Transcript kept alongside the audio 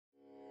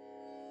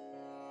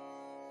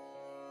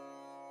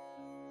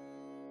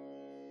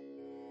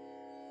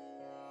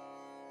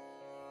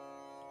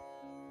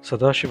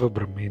Sadasiva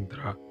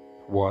Brahmendra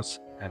was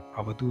an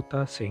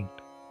Avadhuta saint,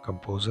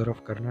 composer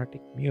of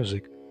Carnatic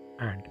music,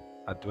 and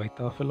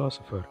Advaita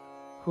philosopher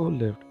who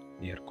lived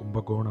near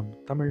Kumbakonam,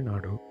 Tamil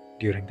Nadu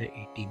during the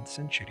 18th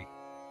century.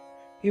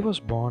 He was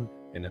born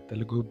in a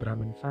Telugu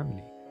Brahmin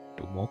family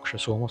to Moksha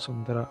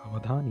Somasundara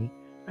Avadhani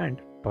and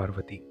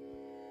Parvati.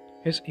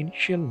 His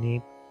initial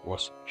name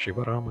was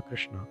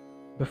Shivaramakrishna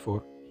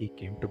before he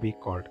came to be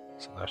called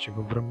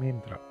Sadashiva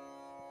Brahmendra.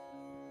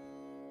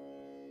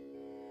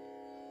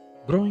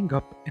 Growing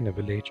up in a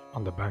village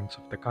on the banks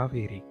of the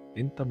Kaveri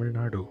in Tamil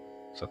Nadu,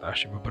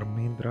 Sadashiva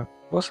Brahmendra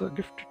was a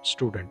gifted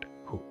student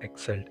who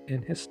excelled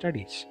in his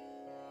studies.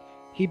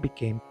 He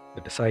became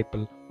the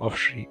disciple of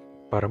Sri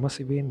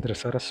Paramasivendra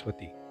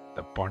Saraswati,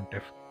 the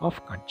pontiff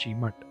of Kanchi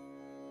Mutt.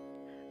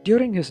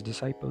 During his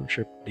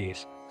discipleship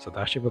days,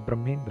 Sadashiva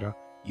Brahmendra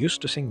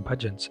used to sing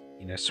bhajans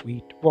in a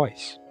sweet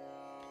voice.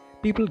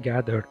 People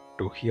gathered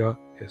to hear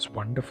his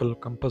wonderful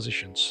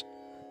compositions.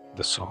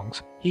 The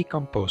songs he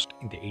composed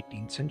in the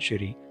 18th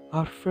century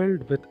are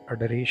filled with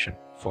adoration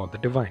for the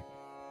divine.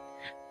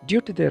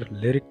 Due to their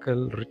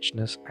lyrical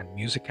richness and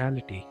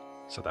musicality,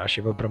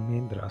 Sadashiva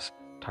Brahmendra's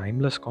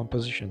timeless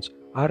compositions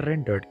are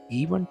rendered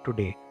even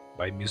today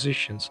by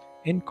musicians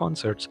in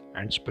concerts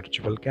and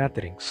spiritual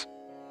gatherings.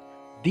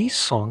 These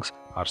songs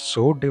are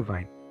so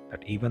divine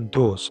that even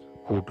those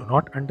who do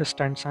not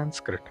understand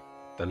Sanskrit,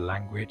 the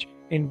language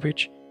in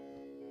which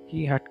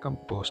he had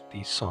composed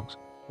these songs,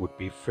 would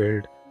be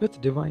filled with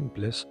divine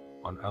bliss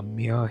on a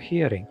mere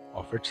hearing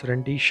of its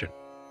rendition.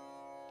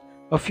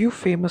 A few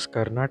famous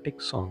Carnatic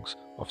songs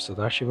of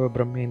Sadashiva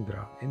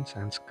Brahmendra in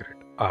Sanskrit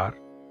are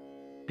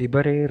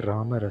Pibare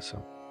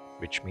Ramarasam,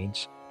 which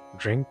means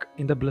drink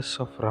in the bliss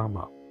of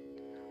Rama,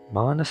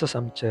 Manasa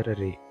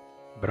Samcharare,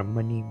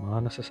 Brahmani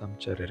Manasa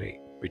Samcharare,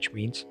 which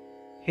means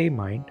hey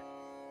mind,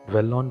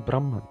 dwell on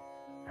Brahman,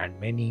 and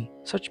many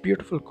such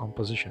beautiful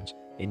compositions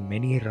in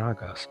many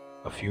ragas,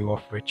 a few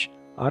of which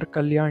are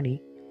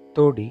Kalyani,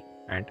 Todi,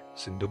 and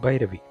Sindhu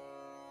Bhairavi.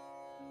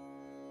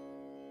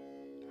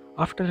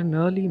 After an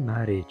early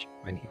marriage,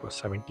 when he was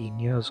 17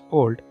 years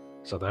old,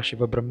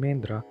 Sadashiva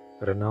Brahmendra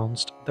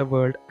renounced the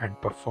world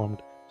and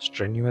performed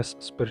strenuous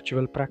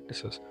spiritual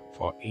practices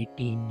for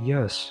 18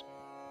 years.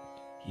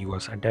 He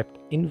was adept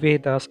in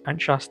Vedas and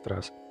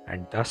Shastras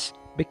and thus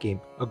became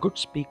a good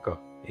speaker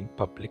in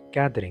public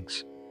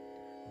gatherings.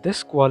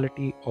 This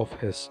quality of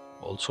his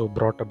also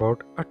brought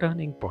about a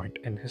turning point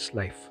in his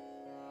life.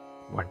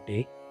 One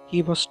day,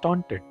 he was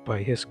taunted by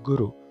his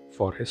guru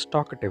for his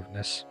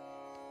talkativeness.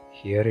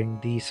 Hearing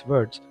these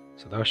words,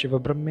 Sadashiva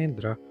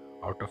Brahmendra,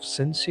 out of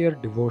sincere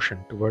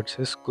devotion towards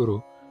his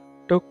guru,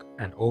 took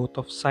an oath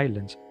of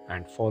silence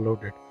and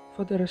followed it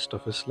for the rest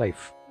of his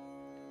life.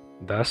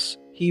 Thus,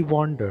 he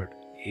wandered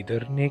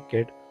either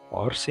naked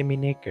or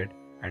semi-naked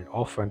and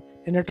often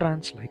in a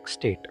trance-like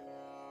state.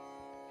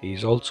 He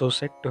is also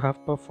said to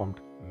have performed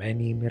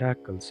many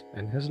miracles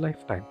in his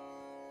lifetime.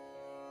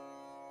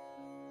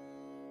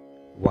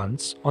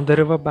 Once on the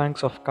river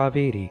banks of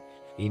Kaveri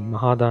in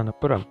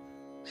Mahadanapuram,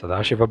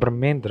 Sadashiva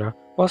Brahmendra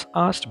was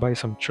asked by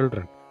some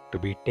children to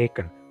be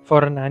taken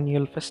for an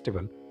annual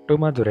festival to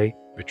Madurai,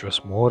 which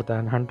was more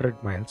than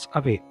 100 miles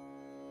away.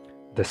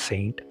 The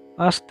saint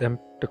asked them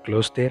to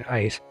close their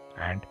eyes,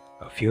 and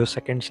a few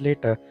seconds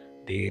later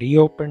they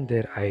reopened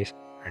their eyes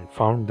and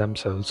found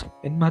themselves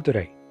in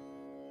Madurai.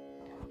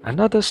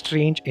 Another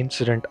strange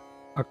incident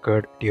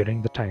occurred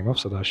during the time of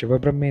Sadashiva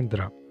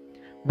Brahmendra.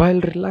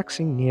 While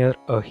relaxing near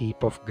a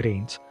heap of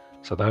grains,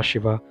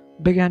 Sadashiva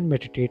began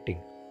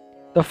meditating.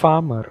 The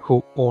farmer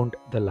who owned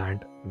the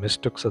land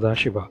mistook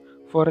Sadashiva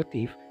for a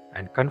thief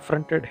and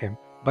confronted him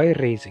by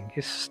raising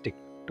his stick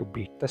to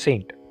beat the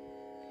saint.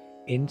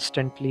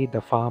 Instantly, the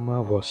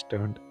farmer was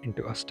turned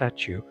into a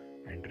statue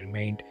and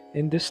remained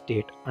in this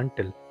state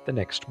until the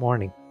next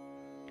morning.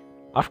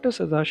 After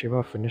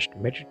Sadashiva finished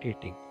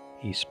meditating,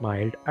 he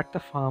smiled at the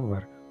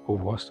farmer who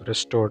was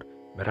restored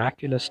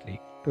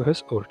miraculously to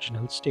his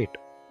original state.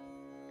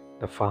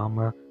 The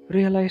farmer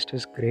realized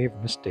his grave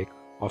mistake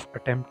of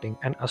attempting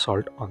an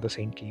assault on the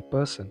saintly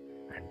person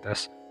and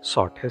thus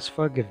sought his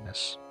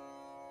forgiveness.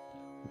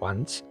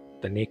 Once,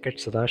 the naked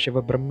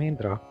Sadashiva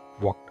Brahmendra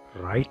walked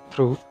right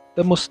through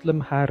the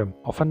Muslim harem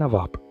of a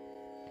Nawab.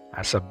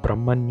 As a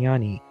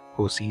Brahmanyani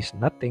who sees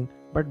nothing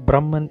but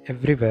Brahman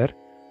everywhere,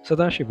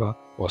 Sadashiva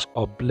was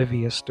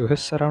oblivious to his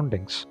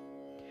surroundings.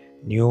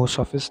 News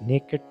of his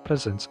naked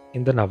presence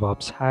in the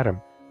Nawab's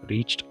harem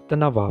reached the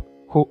Nawab,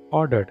 who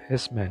ordered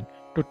his men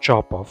to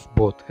chop off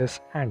both his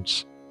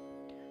hands.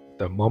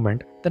 The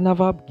moment the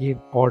Nawab gave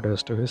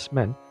orders to his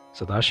men,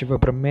 Sadashiva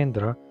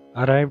Brahmendra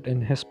arrived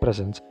in his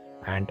presence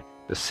and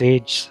the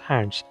sage's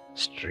hands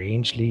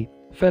strangely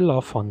fell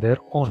off on their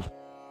own.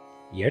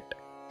 Yet,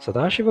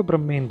 Sadashiva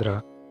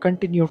Brahmendra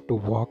continued to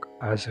walk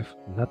as if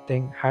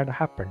nothing had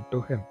happened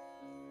to him.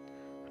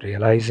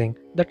 Realizing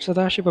that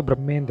Sadashiva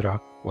Brahmendra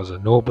was a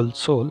noble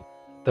soul,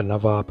 the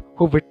Nawab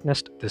who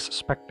witnessed this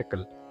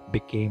spectacle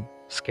became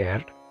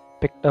scared,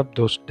 picked up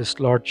those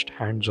dislodged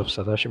hands of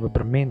Sadashiva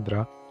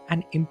Brahmendra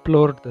and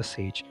implored the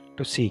sage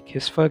to seek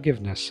his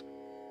forgiveness.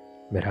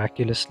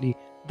 Miraculously,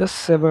 The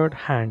severed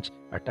hands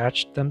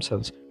attached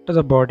themselves to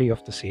the body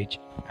of the sage,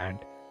 and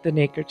the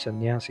naked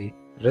sannyasi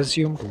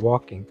resumed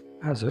walking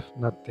as if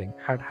nothing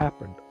had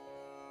happened.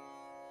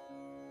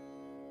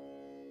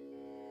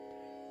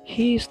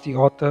 He is the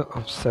author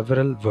of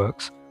several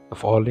works. The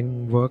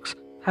following works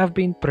have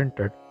been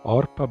printed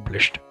or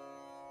published: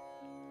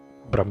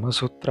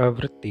 Brahmasutra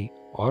Vritti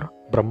or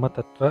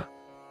Brahmatattva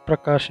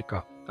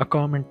Prakashika, a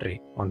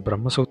commentary on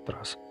Brahma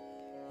Sutras;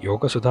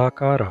 Yoga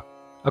Sudhakara,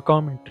 a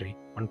commentary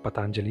on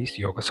Patanjali's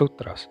Yoga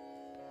Sutras;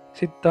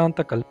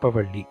 Siddhanta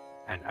Kalpavalli,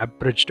 an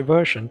abridged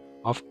version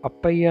of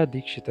Appaya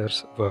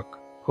Dikshitar's work,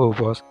 who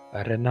was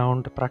a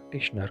renowned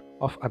practitioner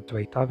of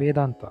Advaita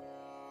Vedanta;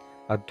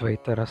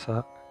 Advaita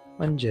Rasa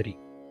Manjari;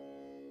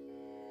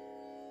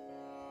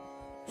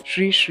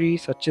 Sri Sri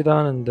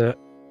Sachidananda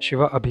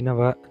Shiva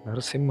Abhinava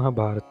Narasimha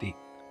Bharati,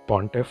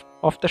 pontiff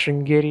of the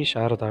Sringeri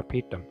Sharada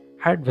Peetham,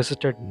 had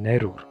visited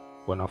Nerur,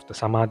 one of the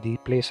Samadhi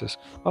places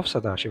of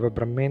Sadashiva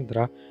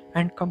Brahmendra,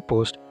 and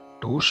composed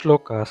two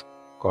shlokas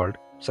called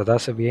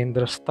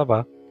Sadasivendra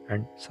Stava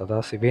and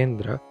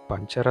Sadasivendra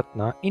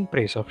Pancharatna in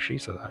praise of Sri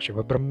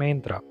Sadashiva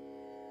Brahmendra.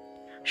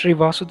 Sri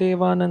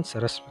Vasudevanand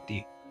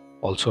Saraswati,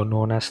 also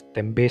known as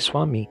Tembe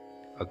Swami,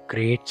 a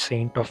great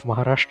saint of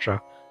Maharashtra,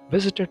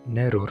 visited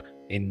Nerur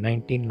in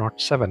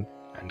 1907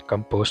 and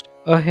composed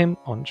a hymn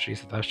on Sri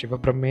Sadashiva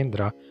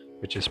Brahmendra,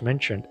 which is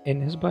mentioned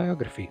in his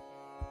biography.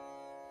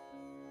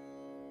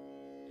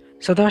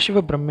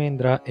 Sadashiva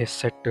Brahmendra is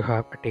said to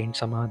have attained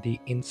Samadhi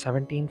in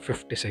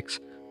 1756,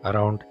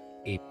 around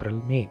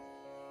April-May.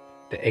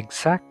 The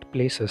exact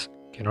places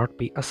cannot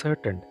be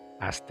ascertained,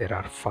 as there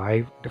are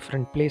 5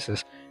 different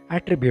places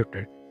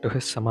attributed to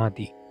his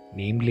Samadhi,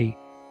 namely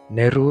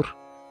Nerur,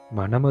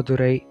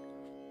 Manamadurai,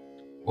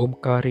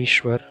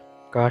 Omkareshwar,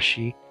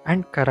 Kashi,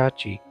 and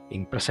Karachi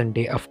in present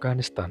day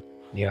Afghanistan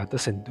near the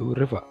Sindhu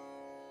River.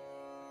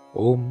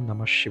 Om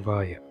Namah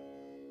Shivaya.